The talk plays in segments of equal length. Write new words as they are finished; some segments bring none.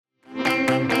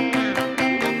You're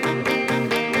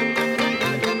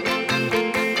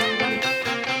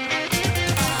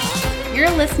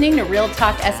listening to Real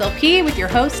Talk SLP with your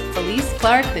host, Felice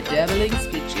Clark, the Dabbling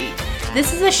Speechy.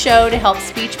 This is a show to help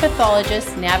speech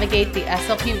pathologists navigate the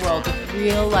SLP world with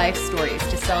real-life stories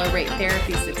to celebrate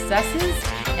therapy successes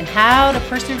and how to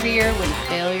persevere when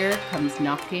failure comes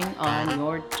knocking on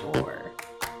your door.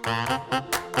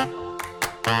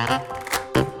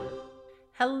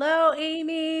 Hello,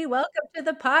 Amy. Welcome to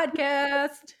the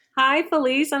podcast. Hi,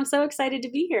 Felice. I'm so excited to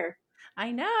be here.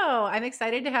 I know. I'm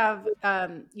excited to have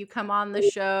you come on the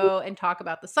show and talk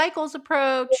about the cycles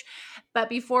approach. But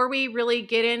before we really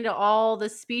get into all the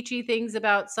speechy things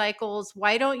about cycles,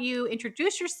 why don't you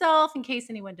introduce yourself in case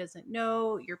anyone doesn't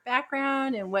know your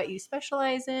background and what you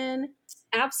specialize in?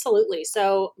 Absolutely.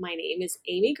 So my name is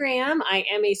Amy Graham. I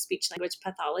am a speech language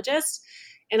pathologist,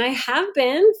 and I have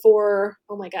been for,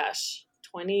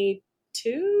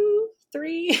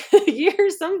 3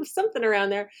 years, something around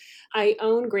there. I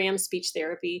own Graham Speech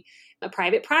Therapy, a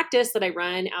private practice that I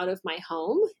run out of my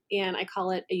home, and I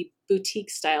call it a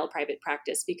boutique style private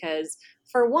practice because,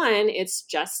 for one, it's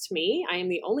just me. I am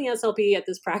the only SLP at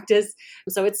this practice,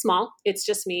 so it's small. It's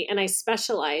just me, and I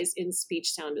specialize in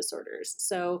speech sound disorders.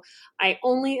 So I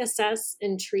only assess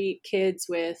and treat kids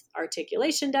with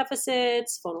articulation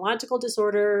deficits, phonological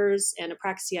disorders, and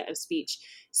apraxia of speech.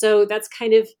 So that's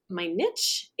kind of my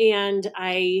niche, and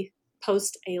I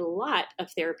post a lot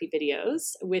of therapy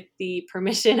videos with the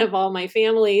permission of all my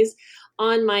families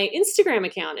on my Instagram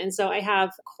account. And so I have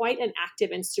quite an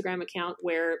active Instagram account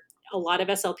where a lot of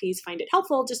SLPs find it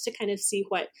helpful just to kind of see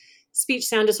what speech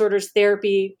sound disorders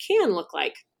therapy can look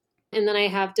like. And then I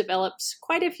have developed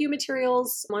quite a few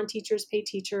materials on Teachers Pay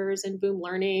Teachers and Boom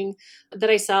Learning that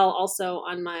I sell also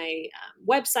on my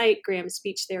website,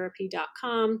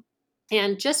 grahamspeechtherapy.com.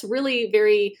 And just really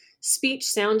very speech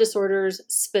sound disorders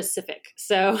specific.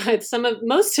 So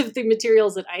most of the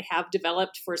materials that I have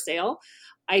developed for sale,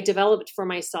 I developed for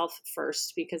myself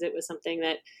first because it was something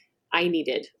that I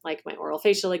needed, like my oral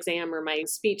facial exam or my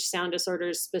speech sound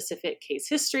disorders specific case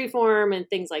history form and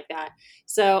things like that.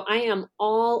 So I am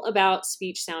all about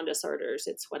speech sound disorders.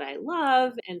 It's what I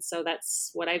love. And so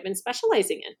that's what I've been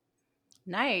specializing in.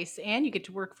 Nice. And you get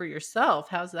to work for yourself.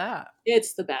 How's that?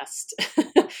 It's the best.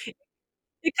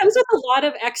 It comes with a lot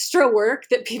of extra work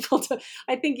that people do.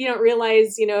 I think you don't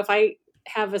realize, if I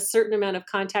have a certain amount of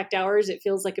contact hours, it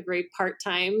feels like a very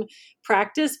part-time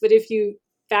practice. But if you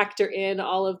factor in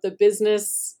all of the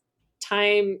business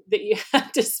time that you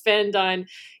have to spend on,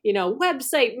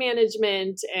 website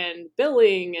management and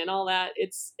billing and all that,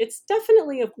 it's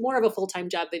definitely more of a full-time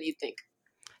job than you think.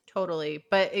 Totally.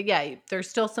 But yeah, there's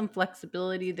still some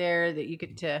flexibility there that you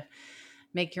get to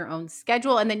make your own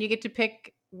schedule, and then you get to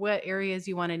pick what areas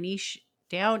you want to niche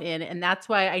down in. And that's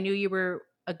why I knew you were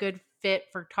a good fit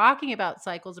for talking about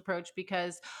cycles approach,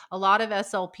 because a lot of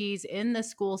SLPs in the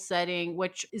school setting,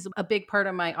 which is a big part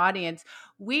of my audience,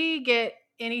 we get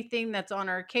anything that's on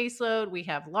our caseload. We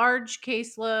have large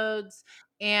caseloads,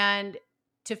 and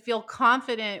to feel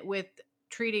confident with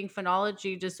treating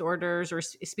phonology disorders or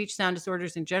speech sound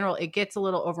disorders in general, it gets a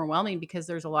little overwhelming because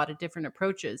there's a lot of different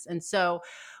approaches. And so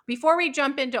before we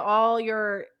jump into all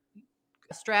your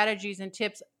strategies and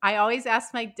tips, I always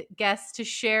ask my guests to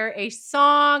share a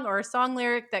song or a song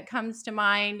lyric that comes to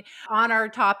mind on our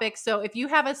topic. So if you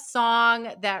have a song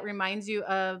that reminds you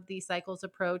of the cycles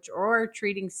approach or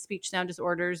treating speech sound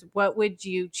disorders, what would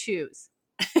you choose?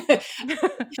 When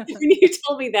you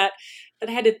told me that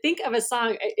I had to think of a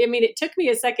song, I mean, it took me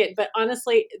a second, but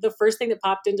honestly, the first thing that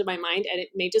popped into my mind, and it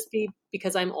may just be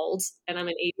because I'm old and I'm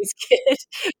an 80s kid,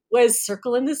 was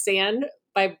Circle in the Sand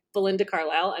by Belinda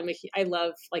Carlisle. I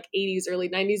love like 80s, early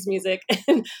 90s music.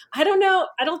 And I don't know,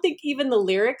 I don't think even the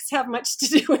lyrics have much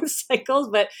to do with cycles,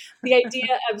 but the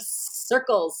idea of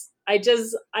circles, and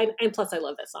plus I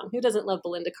love that song. Who doesn't love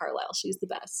Belinda Carlisle? She's the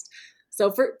best.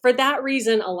 So for that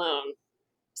reason alone,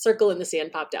 Circle in the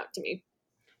Sand popped out to me.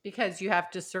 Because you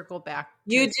have to circle back.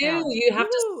 You do. You have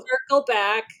to circle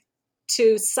back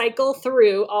to cycle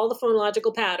through all the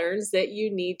phonological patterns that you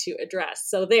need to address.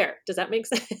 So there, does that make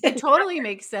sense? It totally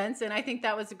makes sense. And I think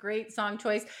that was a great song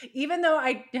choice, even though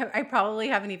I probably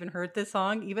haven't even heard this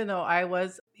song, even though I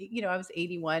was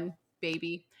 81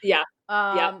 baby. Yeah.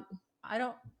 I'll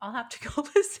have to go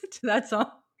listen to that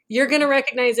song. You're going to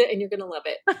recognize it and you're going to love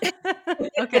it.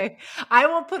 Okay. I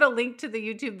will put a link to the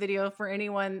YouTube video for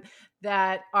anyone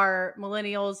that are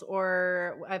millennials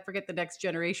or I forget the next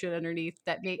generation underneath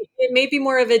it may be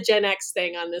more of a Gen X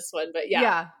thing on this one, but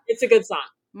yeah, it's a good song.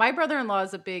 My brother-in-law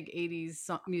is a big 80s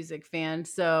music fan,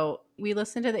 so we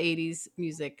listen to the 80s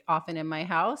music often in my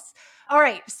house. All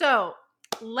right. So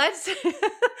let's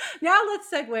now let's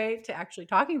segue to actually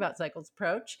talking about cycles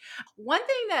approach. One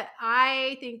thing that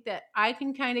I think that I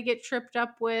can kind of get tripped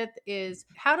up with is,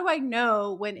 how do I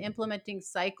know when implementing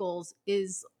cycles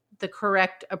is the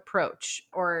correct approach,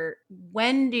 or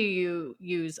when do you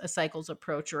use a cycles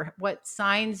approach, or what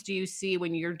signs do you see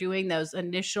when you're doing those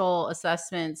initial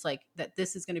assessments, like that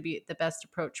this is going to be the best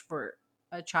approach for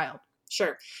a child?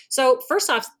 Sure. So first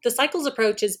off, the cycles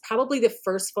approach is probably the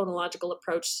first phonological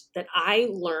approach that I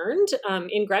learned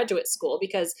in graduate school,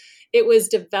 because it was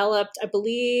developed, I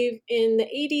believe, in the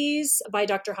 80s by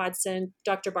Dr. Hodson,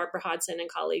 Dr. Barbara Hodson and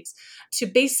colleagues, to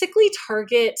basically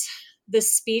target the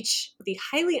speech, the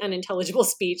highly unintelligible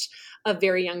speech of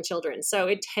very young children. So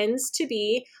it tends to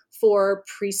be for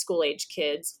preschool age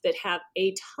kids that have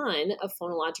a ton of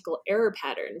phonological error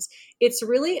patterns. It's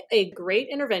really a great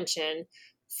intervention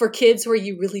for kids where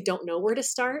you really don't know where to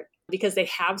start because they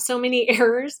have so many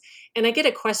errors. And I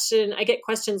get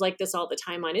questions like this all the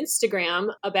time on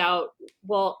Instagram about,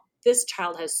 well, this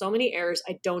child has so many errors,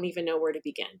 I don't even know where to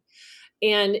begin.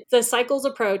 And the cycles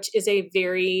approach is a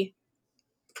very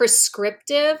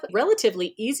prescriptive,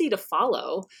 relatively easy to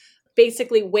follow,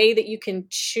 basically way that you can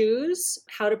choose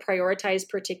how to prioritize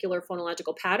particular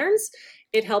phonological patterns.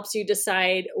 It helps you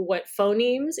decide what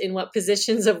phonemes in what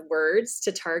positions of words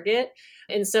to target.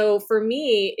 And so for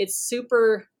me, it's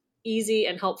super easy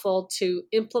and helpful to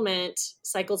implement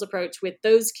cycles approach with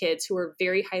those kids who are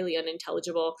very highly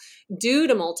unintelligible due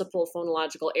to multiple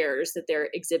phonological errors that they're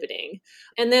exhibiting.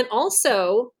 And then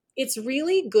also, it's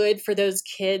really good for those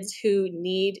kids who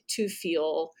need to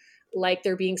feel like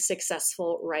they're being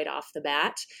successful right off the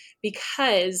bat,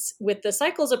 because with the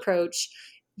cycles approach,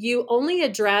 you only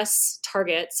address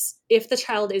targets if the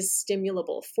child is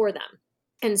stimulable for them.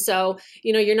 And so,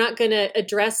 you're not going to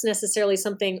address necessarily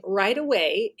something right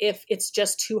away if it's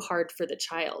just too hard for the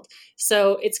child.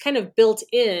 So it's kind of built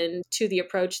in to the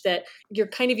approach that you're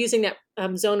kind of using that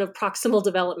zone of proximal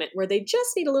development where they just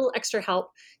need a little extra help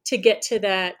to get to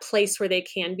that place where they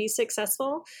can be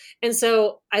successful. And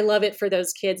so I love it for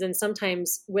those kids. And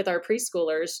sometimes with our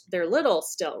preschoolers, they're little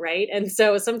still, right? And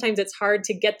so sometimes it's hard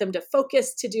to get them to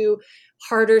focus to do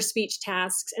harder speech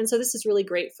tasks. And so this is really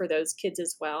great for those kids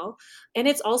as well. And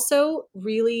it's also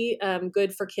really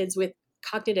good for kids with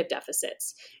cognitive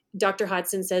deficits. Dr.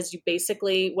 Hodson says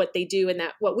what we do in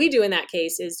that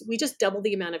case is we just double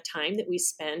the amount of time that we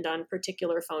spend on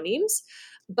particular phonemes,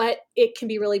 but it can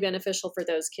be really beneficial for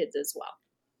those kids as well.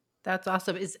 That's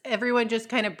awesome. Is everyone just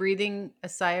kind of breathing a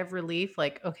sigh of relief?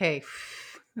 Like, okay,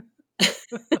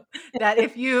 that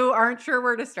if you aren't sure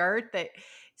where to start, that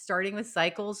starting with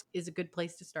cycles is a good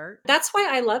place to start? That's why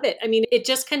I love it. I mean, it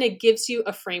just kind of gives you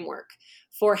a framework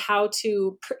for how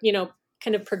to,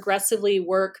 kind of progressively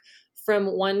work from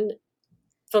one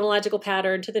phonological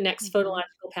pattern to the next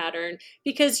phonological pattern,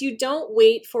 because you don't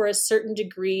wait for a certain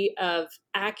degree of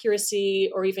accuracy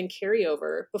or even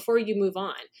carryover before you move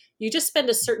on. You just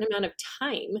spend a certain amount of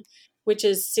time, which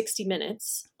is 60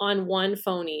 minutes, on one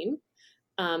phoneme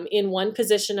in one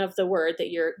position of the word that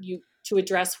to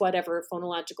address whatever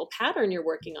phonological pattern you're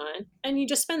working on. And you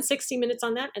just spend 60 minutes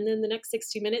on that. And then the next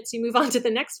 60 minutes, you move on to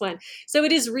the next one. So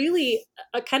it is really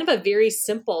a kind of a very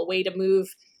simple way to move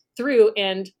through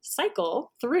and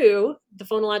cycle through the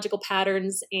phonological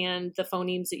patterns and the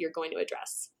phonemes that you're going to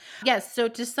address. Yes. So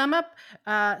to sum up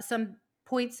some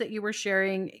points that you were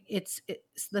sharing, it's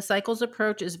the cycles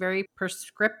approach is very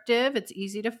prescriptive. It's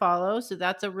easy to follow. So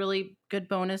that's a really good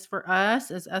bonus for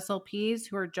us as SLPs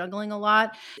who are juggling a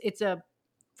lot. It's a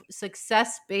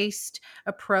success-based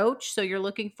approach. So you're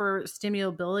looking for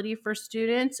stimulability for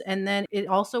students. And then it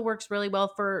also works really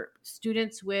well for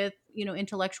students with,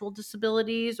 intellectual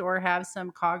disabilities or have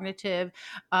some cognitive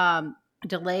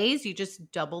delays. You just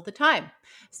double the time.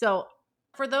 So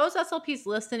for those SLPs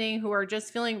listening who are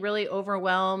just feeling really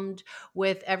overwhelmed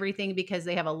with everything because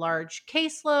they have a large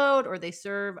caseload or they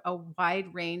serve a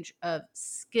wide range of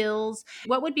skills,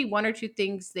 what would be one or two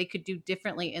things they could do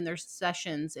differently in their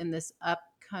sessions in this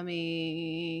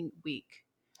upcoming week?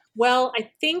 Well,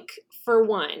 I think for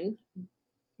one,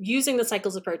 using the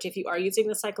cycles approach, if you are using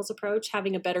the cycles approach,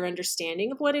 having a better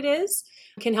understanding of what it is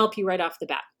can help you right off the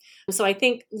bat. So I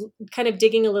think kind of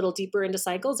digging a little deeper into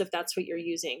cycles, if that's what you're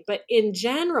using. But in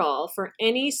general, for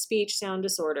any speech sound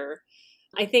disorder,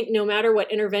 I think no matter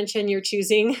what intervention you're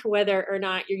choosing, whether or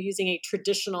not you're using a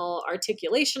traditional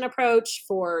articulation approach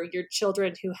for your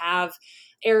children who have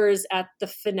errors at the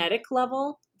phonetic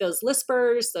level, those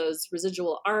lispers, those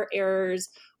residual R errors,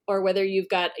 or whether you've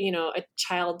got, a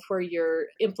child where you're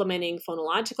implementing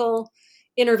phonological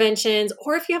interventions,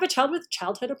 or if you have a child with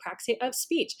childhood apraxia of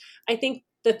speech. I think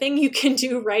the thing you can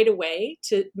do right away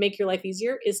to make your life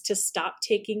easier is to stop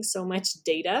taking so much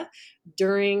data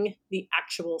during the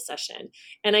actual session.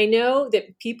 And I know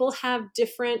that people have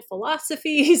different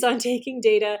philosophies on taking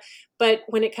data, but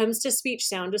when it comes to speech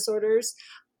sound disorders,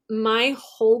 my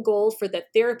whole goal for the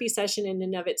therapy session in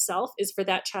and of itself is for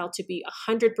that child to be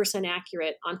 100%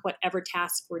 accurate on whatever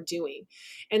task we're doing.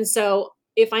 And so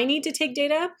if I need to take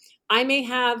data, I may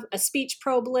have a speech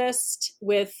probe list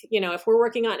with, if we're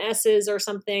working on S's or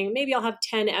something, maybe I'll have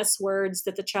 10 S words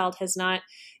that the child has not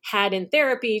had in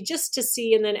therapy just to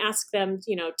see, and then ask them,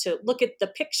 to look at the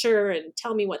picture and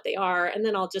tell me what they are. And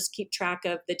then I'll just keep track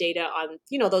of the data on,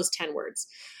 those 10 words.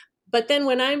 But then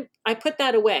when I put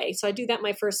that away, so I do that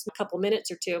my first couple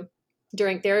minutes or two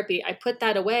during therapy, I put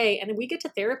that away and we get to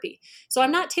therapy. So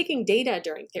I'm not taking data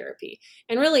during therapy.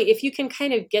 And really, if you can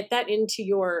kind of get that into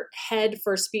your head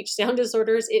for speech sound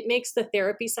disorders, it makes the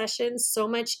therapy sessions so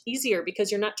much easier because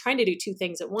you're not trying to do two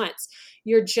things at once.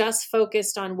 You're just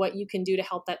focused on what you can do to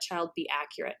help that child be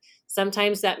accurate.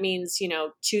 Sometimes that means,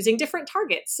 choosing different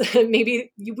targets. Maybe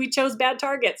we chose bad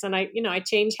targets and I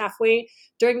change halfway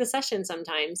during the session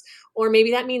sometimes. Or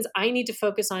maybe that means I need to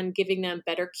focus on giving them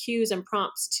better cues and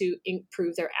prompts to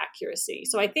improve their accuracy.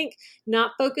 So I think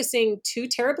not focusing too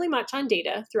terribly much on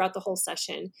data throughout the whole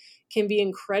session can be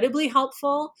incredibly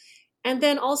helpful. And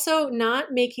then also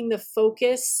not making the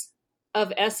focus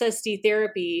of SSD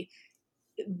therapy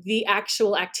the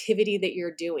actual activity that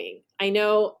you're doing. I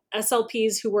know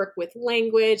SLPs who work with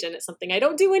language, and it's something I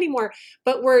don't do anymore,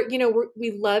 but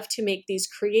we love to make these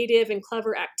creative and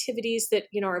clever activities that,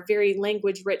 are very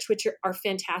language rich, which are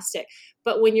fantastic.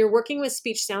 But when you're working with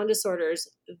speech sound disorders,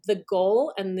 the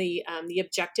goal and the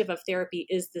objective of therapy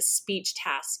is the speech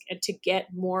task and to get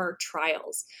more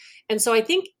trials. And so I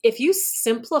think if you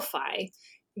simplify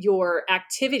your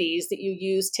activities that you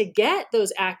use to get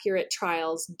those accurate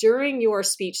trials during your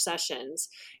speech sessions,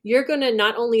 you're going to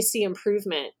not only see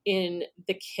improvement in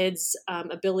the kids'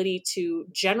 ability to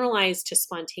generalize to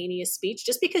spontaneous speech,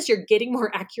 just because you're getting more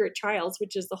accurate trials,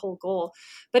 which is the whole goal,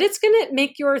 but it's going to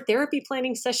make your therapy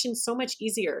planning session so much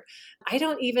easier. I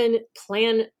don't even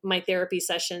plan my therapy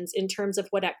sessions in terms of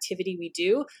what activity we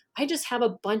do. I just have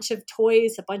a bunch of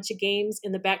toys, a bunch of games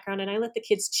in the background, and I let the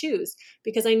kids choose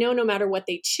because I know no matter what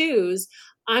they choose,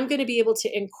 I'm going to be able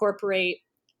to incorporate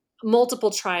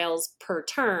multiple trials per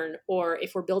turn. Or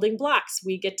if we're building blocks,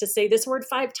 we get to say this word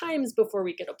 5 times before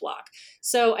we get a block.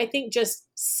 So I think just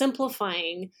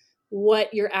simplifying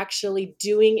what you're actually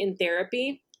doing in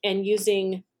therapy and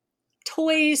using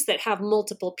toys that have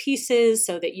multiple pieces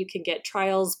so that you can get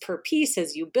trials per piece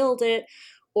as you build it,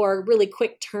 or really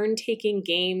quick turn-taking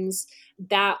games,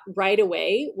 that right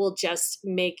away will just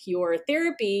make your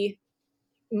therapy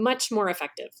much more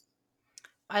effective.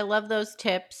 I love those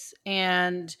tips.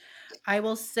 And I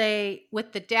will say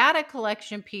with the data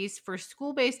collection piece for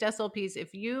school-based SLPs,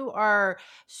 if you are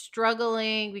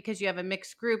struggling because you have a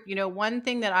mixed group, one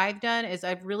thing that I've done is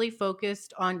I've really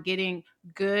focused on getting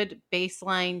good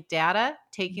baseline data,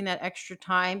 taking that extra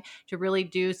time to really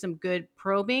do some good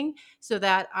probing so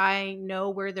that I know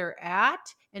where they're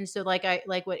at. And so like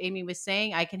what Amy was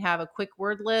saying, I can have a quick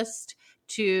word list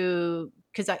to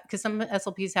because some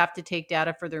SLPs have to take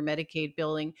data for their Medicaid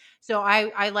billing. So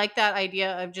I like that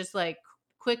idea of just like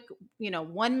quick,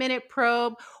 1 minute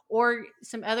probe, or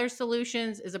some other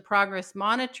solutions is a progress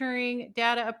monitoring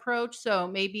data approach. So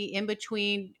maybe in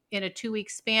between, in a 2-week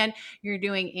span, you're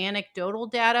doing anecdotal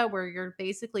data where you're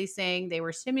basically saying they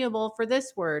were stimulable for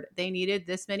this word, they needed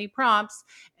this many prompts.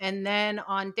 And then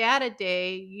on data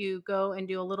day, you go and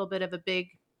do a little bit of a big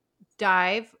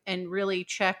dive and really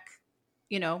check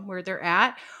where they're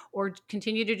at, or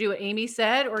continue to do what Amy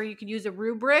said, or you could use a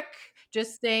rubric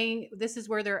just saying this is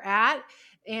where they're at,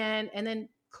 and then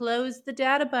close the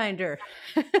data binder.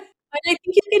 But I think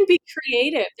you can be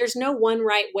creative. There's no one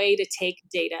right way to take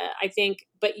data, I think,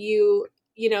 but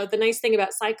the nice thing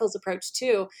about Cycle's approach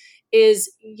too is,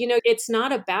 it's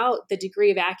not about the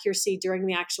degree of accuracy during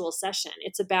the actual session.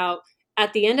 It's about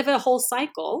at the end of a whole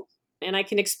cycle, and I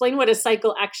can explain what a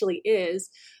cycle actually is.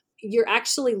 You're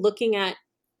actually looking at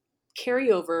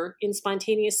carryover in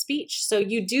spontaneous speech. So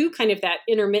you do kind of that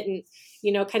intermittent,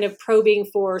 kind of probing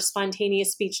for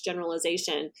spontaneous speech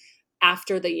generalization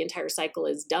after the entire cycle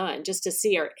is done, just to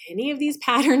see, are any of these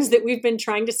patterns that we've been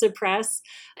trying to suppress,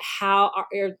 how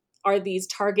are these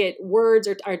target words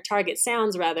or target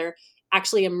sounds rather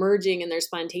actually emerging in their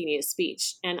spontaneous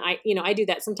speech. And I do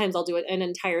that. Sometimes I'll do an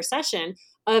entire session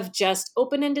of just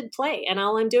open-ended play. And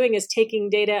all I'm doing is taking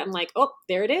data. I'm like, oh,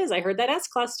 there it is. I heard that S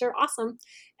cluster. Awesome.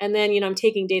 And then, I'm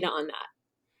taking data on that.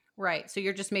 Right. So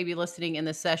you're just maybe listening in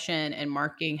the session and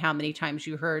marking how many times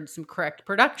you heard some correct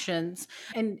productions.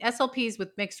 And SLPs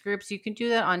with mixed groups, you can do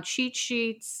that on cheat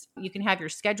sheets. You can have your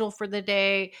schedule for the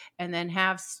day and then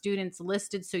have students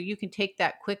listed so you can take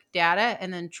that quick data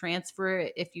and then transfer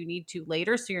it if you need to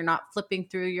later. So you're not flipping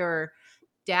through your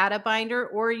data binder,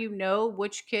 or you know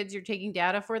which kids you're taking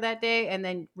data for that day, and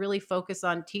then really focus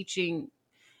on teaching,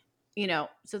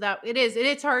 so that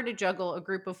it's hard to juggle a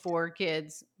group of 4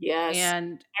 kids. Yes.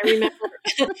 And I remember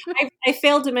I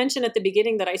failed to mention at the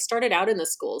beginning that I started out in the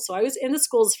schools. So I was in the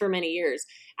schools for many years.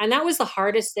 And that was the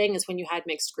hardest thing, is when you had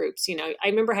mixed groups. I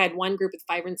remember I had one group with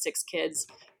 5 and 6 kids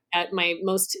at my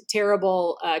most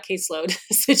terrible caseload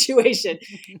situation.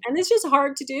 And it's just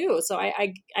hard to do. So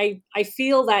I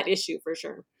feel that issue for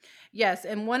sure. Yes,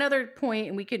 and one other point,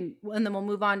 and then we'll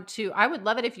move on to, I would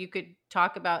love it if you could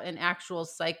talk about an actual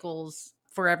cycles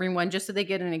for everyone, just so they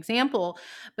get an example.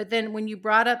 But then when you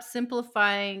brought up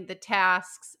simplifying the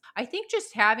tasks, I think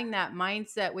just having that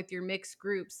mindset with your mixed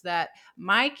groups that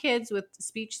my kids with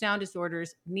speech sound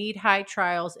disorders need high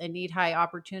trials and need high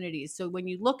opportunities. So when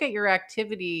you look at your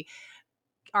activity,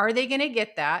 are they going to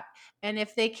get that? And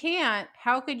if they can't,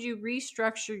 how could you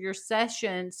restructure your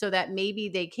session so that maybe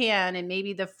they can? And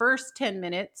maybe the first 10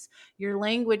 minutes, your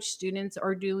language students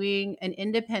are doing an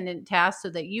independent task so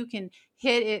that you can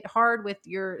hit it hard with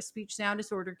your speech sound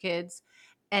disorder kids.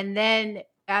 And then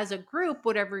as a group,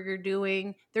 whatever you're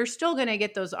doing, they're still going to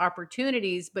get those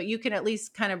opportunities, but you can at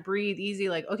least kind of breathe easy,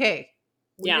 like, okay,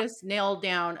 we Yeah. just nailed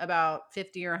down about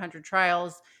 50 or 100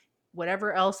 trials.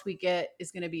 Whatever else we get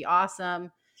is going to be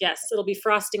awesome. Yes. It'll be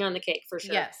frosting on the cake for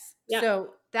sure. Yes. Yeah. So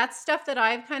that's stuff that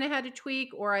I've kind of had to tweak,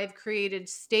 or I've created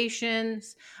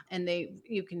stations and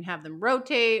you can have them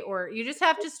rotate, or you just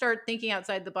have to start thinking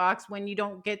outside the box when you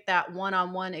don't get that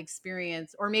one-on-one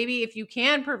experience. Or maybe if you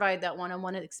can provide that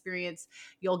one-on-one experience,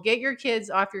 you'll get your kids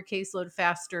off your caseload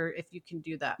faster if you can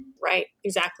do that. Right.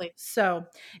 Exactly. So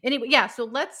anyway, yeah. So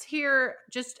let's hear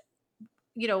just,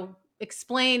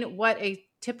 explain what a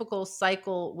typical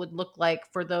cycle would look like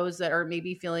for those that are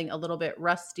maybe feeling a little bit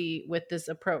rusty with this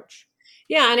approach.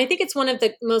 Yeah, and I think it's one of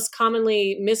the most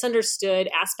commonly misunderstood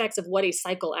aspects of what a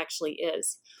cycle actually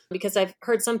is. Because I've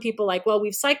heard some people like, well,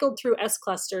 we've cycled through S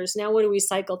clusters. Now what do we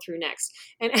cycle through next?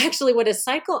 And actually, what a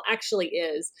cycle actually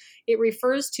is, it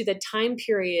refers to the time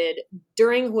period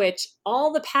during which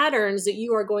all the patterns that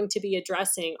you are going to be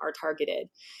addressing are targeted.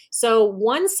 So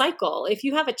one cycle, if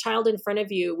you have a child in front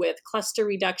of you with cluster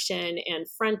reduction and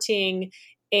fronting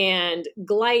and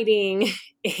gliding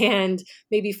and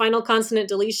maybe final consonant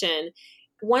deletion,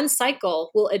 one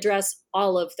cycle will address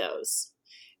all of those.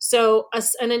 So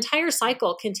an entire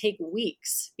cycle can take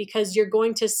weeks, because you're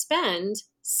going to spend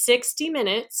 60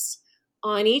 minutes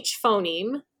on each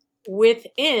phoneme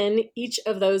within each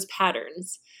of those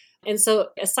patterns. And so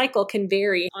a cycle can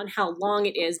vary on how long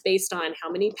it is based on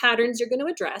how many patterns you're going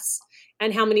to address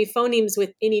and how many phonemes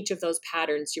within each of those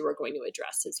patterns you are going to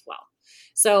address as well.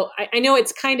 So I know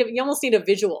it's kind of, you almost need a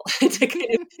visual to kind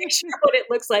of picture what it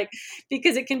looks like,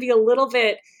 because it can be a little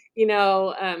bit,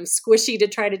 squishy to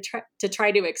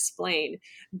try to explain.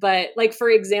 But like, for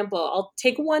example, I'll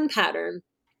take one pattern.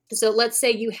 So let's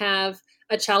say you have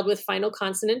a child with final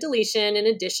consonant deletion in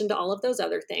addition to all of those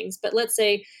other things. But let's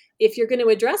say if you're going to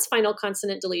address final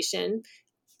consonant deletion,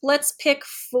 let's pick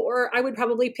 4. I would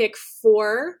probably pick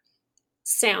 4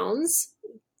 sounds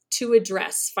to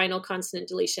address final consonant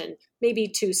deletion, maybe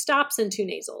 2 stops and 2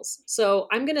 nasals. So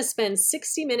I'm going to spend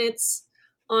 60 minutes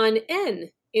on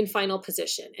N in final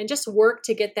position and just work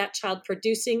to get that child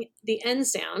producing the N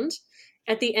sound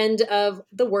at the end of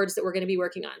the words that we're going to be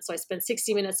working on. So I spend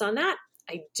 60 minutes on that.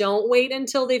 I don't wait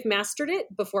until they've mastered it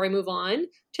before I move on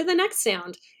to the next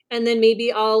sound. And then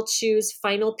maybe I'll choose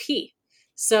final P.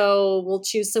 So we'll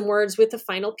choose some words with the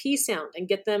final P sound and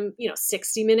get them,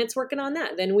 60 minutes working on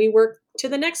that. Then we work to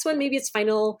the next one. Maybe it's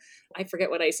final, I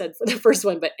forget what I said for the first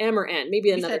one, but M or N,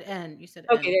 maybe another. You said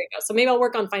okay, N. There you go. So maybe I'll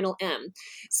work on final M.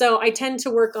 So I tend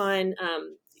to work on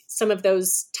some of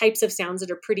those types of sounds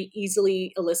that are pretty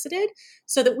easily elicited,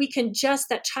 so that we can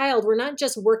that child, we're not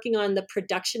just working on the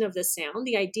production of the sound.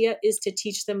 The idea is to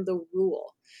teach them the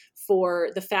rule for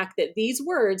the fact that these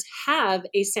words have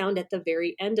a sound at the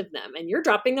very end of them, and you're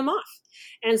dropping them off.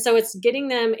 And so it's getting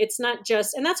them, it's not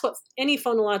just, and that's what any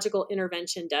phonological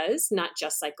intervention does, not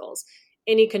just cycles.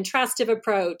 Any contrastive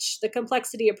approach, the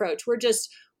complexity approach, we're just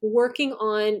working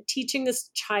on teaching this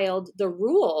child the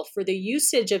rule for the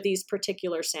usage of these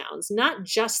particular sounds, not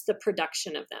just the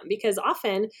production of them. Because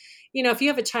often, if you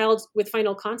have a child with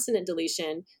final consonant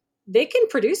deletion, they can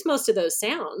produce most of those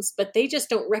sounds, but they just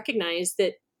don't recognize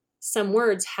that some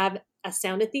words have a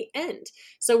sound at the end.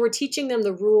 So we're teaching them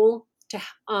the rule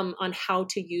on how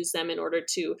to use them in order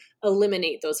to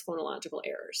eliminate those phonological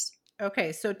errors.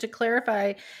 Okay, so to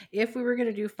clarify, if we were going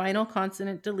to do final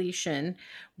consonant deletion,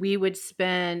 we would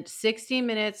spend 60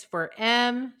 minutes for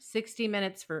M, 60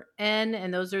 minutes for N,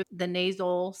 and those are the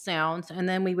nasal sounds. And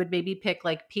then we would maybe pick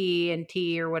like P and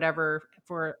T or whatever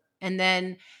for, and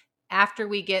then after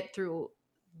we get through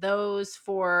those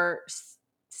four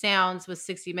sounds with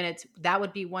 60 minutes, that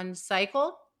would be one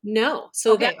cycle. No.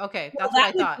 So Okay, that's what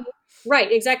I thought.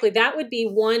 Right, exactly. That would be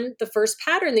the first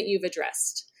pattern that you've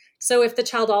addressed. So if the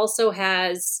child also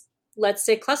has, let's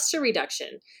say, cluster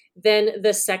reduction, then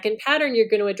the second pattern you're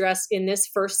going to address in this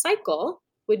first cycle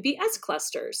would be S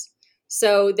clusters.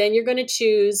 So then you're going to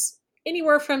choose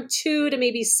anywhere from 2 to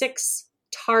maybe 6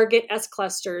 target S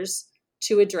clusters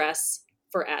to address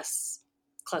for S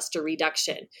cluster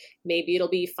reduction. Maybe it'll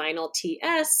be final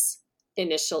TS,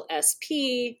 initial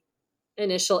SP,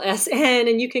 initial SN,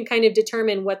 and you can kind of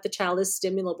determine what the child is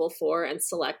stimulable for and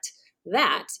select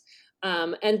that.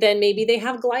 And then maybe they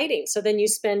have gliding. So then you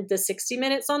spend the 60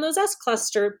 minutes on those S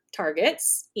cluster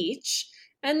targets each.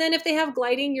 And then if they have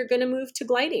gliding, you're going to move to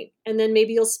gliding. And then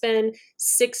maybe you'll spend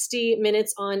 60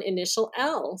 minutes on initial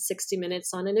L, 60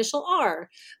 minutes on initial R.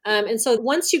 And so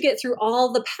once you get through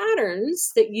all the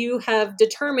patterns that you have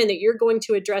determined that you're going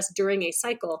to address during a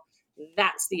cycle,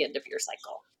 that's the end of your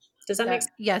cycle. Does that make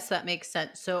sense? Yes, that makes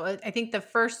sense. So I think the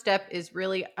first step is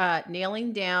really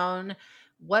nailing down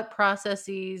what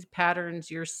processes,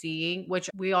 patterns you're seeing, which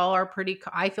we all are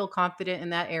I feel confident in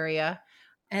that area.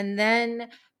 And then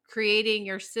creating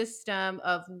your system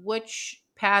of which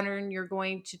pattern you're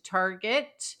going to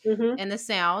target and the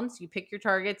sounds. You pick your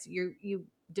targets, you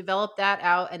develop that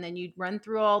out, and then you run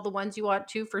through all the ones you want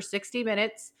to for 60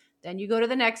 minutes. Then you go to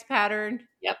the next pattern.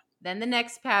 Yep. Then the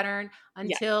next pattern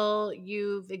until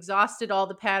you've exhausted all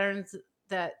the patterns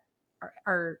that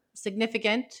are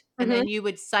significant. And then you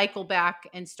would cycle back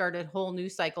and start a whole new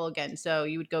cycle again. So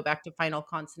you would go back to final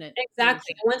consonant.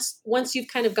 Exactly. Once you've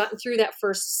kind of gotten through that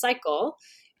first cycle,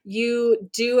 you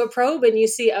do a probe and you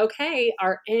see, okay,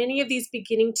 are any of these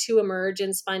beginning to emerge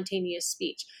in spontaneous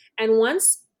speech? And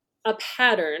once a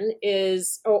pattern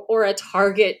is, or a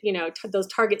target, those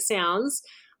target sounds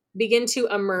begin to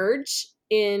emerge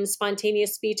in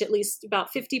spontaneous speech, at least about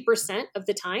 50% of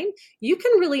the time, you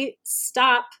can really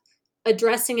stop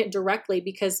addressing it directly,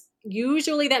 because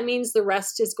usually that means the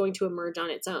rest is going to emerge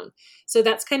on its own. So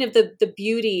that's kind of the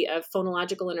beauty of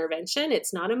phonological intervention.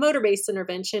 It's not a motor-based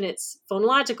intervention, it's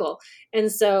phonological.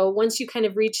 And so once you kind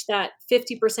of reach that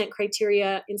 50%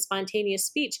 criteria in spontaneous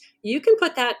speech, you can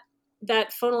put that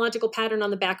phonological pattern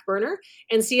on the back burner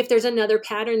and see if there's another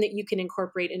pattern that you can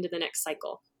incorporate into the next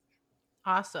cycle.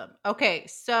 Awesome. Okay.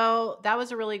 So that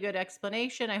was a really good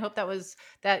explanation. I hope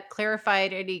that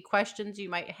clarified any questions you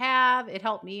might have. It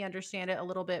helped me understand it a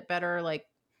little bit better. Like,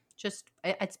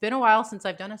 it's been a while since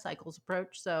I've done a cycles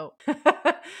approach. So,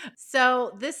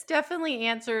 so this definitely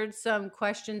answered some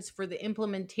questions for the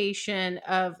implementation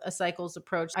of a cycles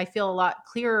approach. I feel a lot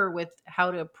clearer with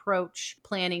how to approach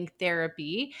planning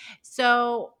therapy.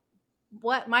 So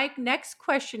what my next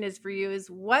question is for you is,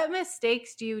 what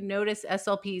mistakes do you notice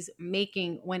SLPs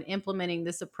making when implementing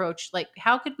this approach? Like,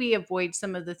 how could we avoid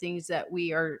some of the things that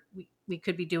we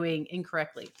could be doing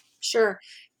incorrectly? Sure.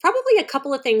 Probably a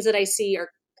couple of things that I see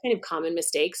are kind of common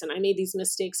mistakes, and I made these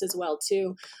mistakes as well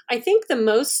too. I think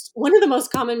one of the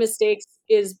most common mistakes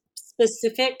is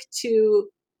specific to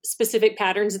specific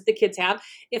patterns that the kids have.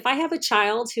 If I have a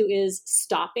child who is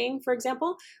stopping, for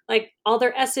example, like all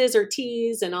their S's are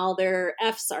T's and all their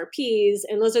F's are P's,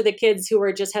 and those are the kids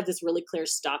who just have this really clear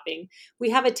stopping, we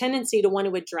have a tendency to want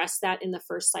to address that in the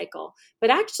first cycle.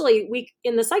 But actually,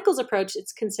 in the cycles approach,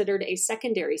 it's considered a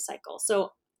secondary cycle.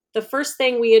 So the first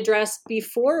thing we address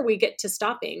before we get to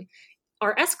stopping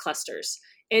are S clusters.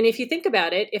 And if you think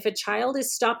about it, if a child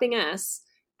is stopping S,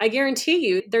 I guarantee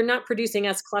you they're not producing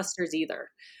S clusters either.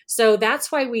 So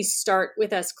that's why we start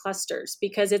with S clusters,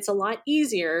 because it's a lot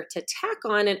easier to tack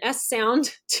on an S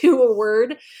sound to a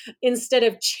word instead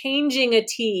of changing a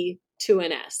T to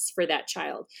an S for that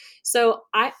child. So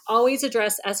I always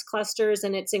address S clusters,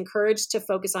 and it's encouraged to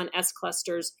focus on S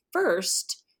clusters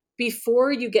first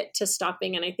before you get to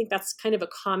stopping. And I think that's kind of a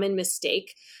common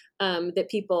mistake that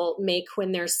people make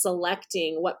when they're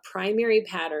selecting what primary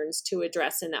patterns to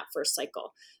address in that first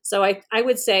cycle. So I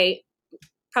would say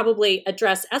probably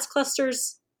address S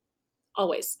clusters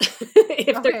always.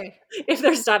 if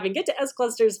they're stopping, get to S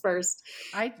clusters first.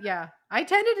 I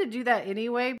tended to do that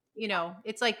anyway.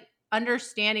 It's like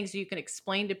understanding so you can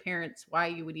explain to parents why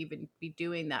you would even be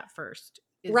doing that first.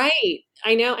 Right.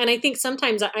 I know. And I think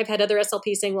sometimes I've had other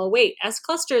SLPs saying, well, wait, S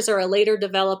clusters are a later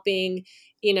developing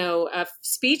a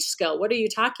speech skill. What are you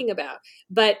talking about?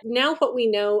 But now what we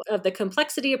know of the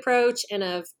complexity approach and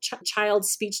of child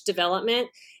speech development,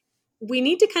 we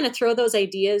need to kind of throw those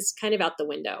ideas kind of out the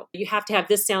window. You have to have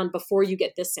this sound before you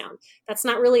get this sound. That's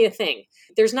not really a thing.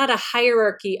 There's not a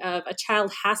hierarchy of a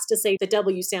child has to say the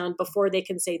W sound before they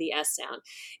can say the S sound.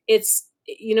 It's,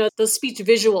 those speech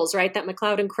visuals, right? That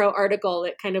McLeod and Crow article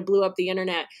that kind of blew up the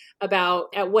internet about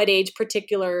at what age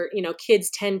particular, kids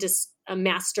tend to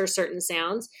master certain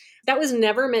sounds. That was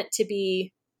never meant to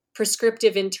be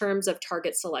prescriptive in terms of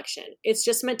target selection. It's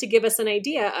just meant to give us an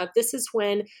idea of this is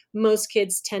when most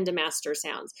kids tend to master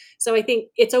sounds. So I think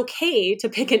it's okay to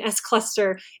pick an S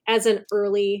cluster as an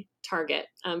early target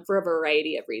for a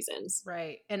variety of reasons.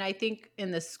 Right. And I think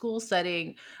in the school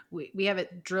setting, we have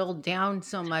it drilled down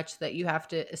so much that you have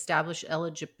to establish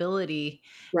eligibility,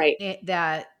 Right.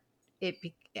 that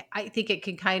I think it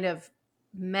can kind of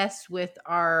mess with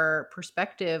our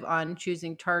perspective on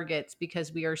choosing targets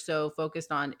because we are so focused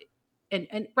on,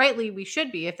 and rightly we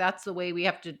should be, if that's the way we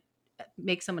have to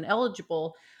make someone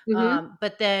eligible. Mm-hmm.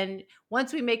 But then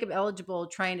once we make them eligible,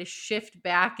 trying to shift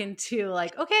back into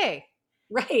like, okay.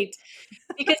 Right.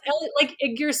 Because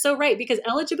you're so right, because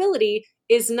eligibility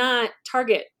is not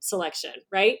target selection,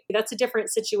 right? That's a different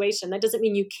situation. That doesn't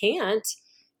mean you can't,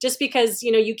 just because,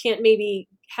 you can't maybe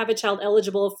have a child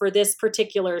eligible for this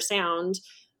particular sound,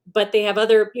 but they have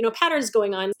other, patterns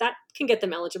going on that can get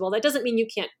them eligible. That doesn't mean you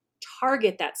can't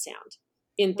target that sound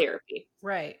in therapy.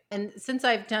 Right. And since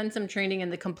I've done some training in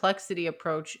the complexity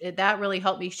approach, that really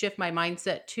helped me shift my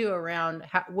mindset too around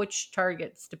which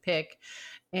targets to pick.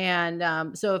 And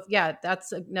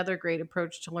that's another great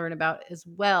approach to learn about as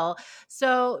well.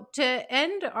 So to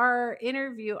end our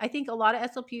interview, I think a lot of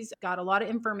SLPs got a lot of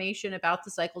information about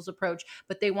the cycles approach,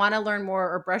 but they want to learn more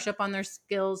or brush up on their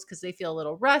skills because they feel a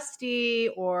little rusty,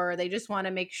 or they just want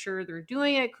to make sure they're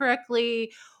doing it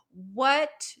correctly. What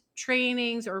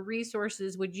trainings or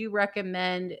resources would you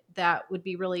recommend that would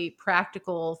be really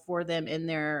practical for them in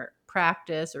their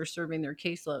practice or serving their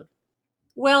caseload?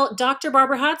 Well, Dr.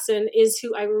 Barbara Hodson is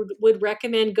who I would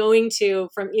recommend going to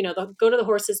from, go to the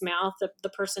horse's mouth, the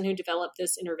person who developed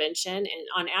this intervention. And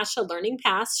on ASHA Learning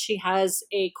Paths, she has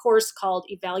a course called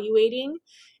Evaluating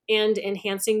and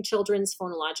Enhancing Children's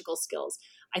Phonological Skills.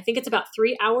 I think it's about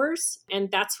 3 hours. And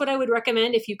that's what I would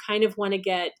recommend if you kind of want to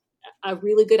get a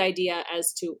really good idea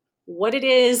as to what it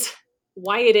is,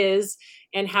 why it is,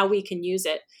 and how we can use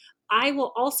it. I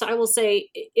will say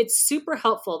it's super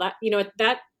helpful that,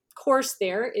 that course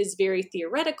there is very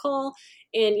theoretical,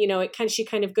 and she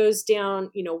kind of goes down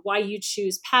why you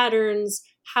choose patterns,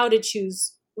 how to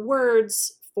choose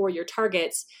words for your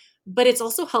targets, but it's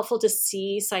also helpful to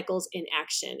see cycles in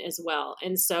action as well.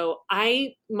 And so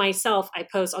I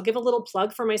post, I'll give a little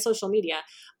plug for my social media.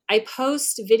 I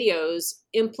post videos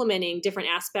implementing different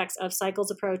aspects of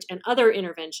cycles approach and other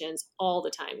interventions all the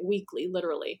time, weekly,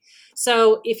 literally.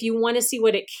 So if you want to see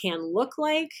what it can look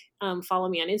like, follow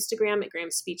me on Instagram at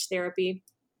Graham Speech Therapy.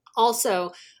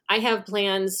 Also, I have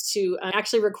plans to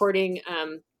actually recording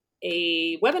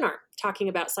a webinar talking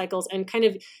about cycles and kind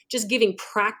of just giving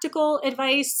practical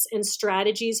advice and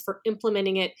strategies for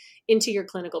implementing it into your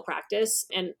clinical practice.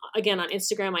 And again, on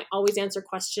Instagram, I always answer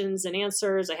questions and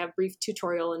answers. I have brief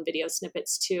tutorial and video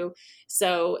snippets too.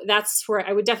 So that's where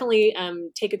I would definitely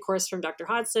take a course from Dr.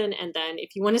 Hodson. And then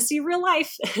if you want to see real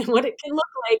life, what it can look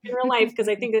like in real life, because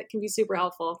I think that can be super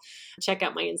helpful, check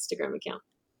out my Instagram account.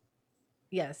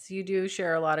 Yes, you do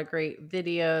share a lot of great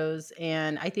videos.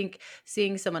 And I think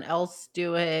seeing someone else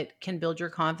do it can build your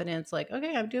confidence. Like,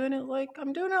 okay, I'm doing it like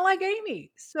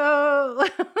Amy. So,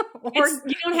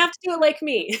 You don't have to do it like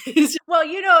me. Well,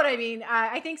 you know what I mean.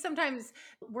 I think sometimes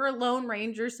we're lone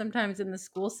rangers sometimes in the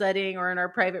school setting or in our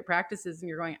private practices, and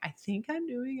you're going, I think I'm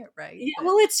doing it right. Yeah,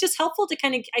 well, it's just helpful to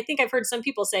kind of, I think I've heard some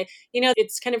people say,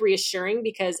 it's kind of reassuring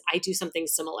because I do something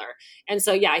similar. And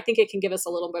so, yeah, I think it can give us a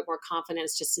little bit more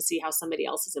confidence just to see how somebody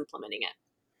else is implementing it.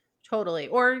 Totally.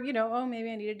 Or,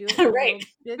 maybe I need to do it right. a little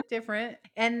bit different.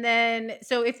 And then,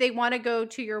 so if they want to go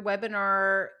to your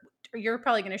webinar, you're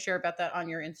probably going to share about that on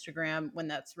your Instagram when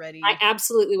that's ready. I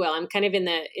absolutely will. I'm kind of in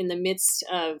the midst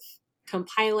of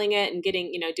compiling it and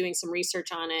getting, doing some research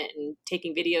on it and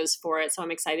taking videos for it. So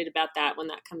I'm excited about that. When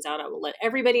that comes out, I will let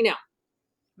everybody know.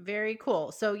 Very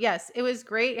cool. So yes, it was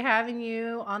great having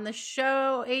you on the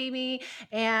show, Amy.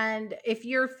 And if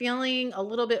you're feeling a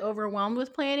little bit overwhelmed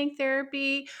with planning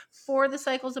therapy for the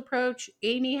cycles approach,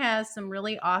 Amy has some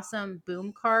really awesome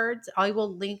Boom cards. I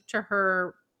will link to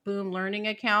her Boom Learning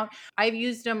account. I've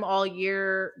used them all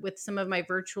year with some of my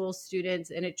virtual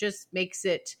students, and it just makes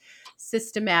it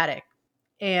systematic.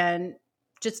 And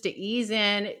just to ease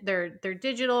in. They're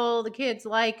digital. The kids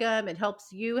like them. It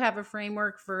helps you have a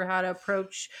framework for how to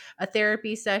approach a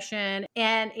therapy session.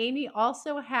 And Amy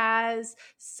also has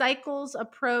Cycles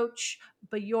Approach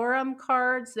Biorum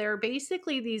cards. They're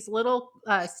basically these little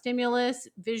stimulus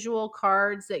visual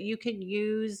cards that you can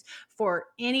use for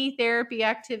any therapy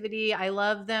activity. I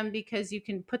love them because you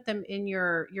can put them in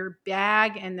your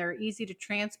bag and they're easy to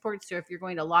transport. So if you're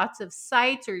going to lots of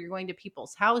sites or you're going to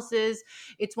people's houses,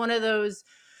 it's one of those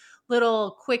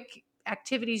little quick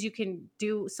activities you can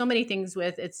do so many things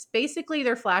with. It's basically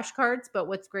they're flashcards, but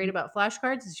what's great about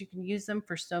flashcards is you can use them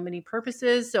for so many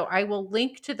purposes. So I will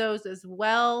link to those as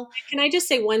well. Can I just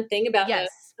say one thing about Yes.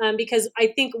 those? Because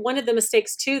I think one of the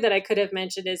mistakes too that I could have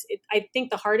mentioned is I think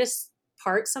the hardest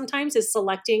part sometimes is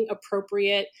selecting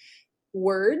appropriate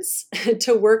words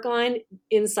to work on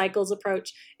in Cycles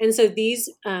Approach. And so these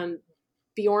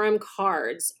Biorum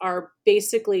cards are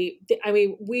basically, I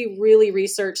mean, we really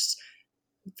researched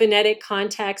phonetic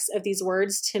context of these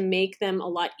words to make them a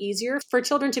lot easier for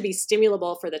children to be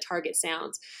stimulable for the target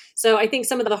sounds. So I think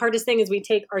some of the hardest thing is we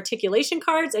take articulation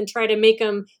cards and try to make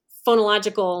them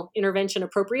phonological intervention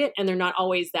appropriate, and they're not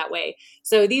always that way.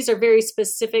 So these are very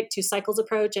specific to Cycles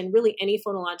Approach and really any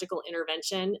phonological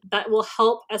intervention that will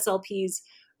help SLPs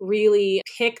really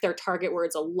pick their target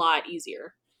words a lot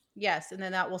easier. Yes. And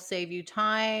then that will save you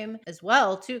time as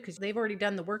well, too, because they've already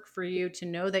done the work for you to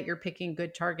know that you're picking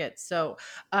good targets. So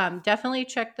definitely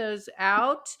check those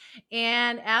out.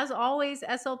 And as always,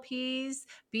 SLPs,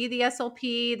 be the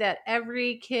SLP that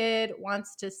every kid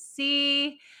wants to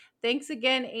see. Thanks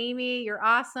again, Amy. You're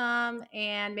awesome.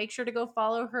 And make sure to go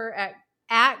follow her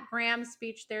at Graham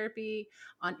Speech Therapy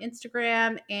on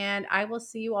Instagram. And I will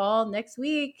see you all next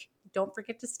week. Don't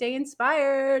forget to stay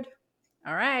inspired.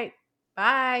 All right.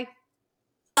 Bye.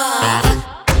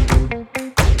 Bye.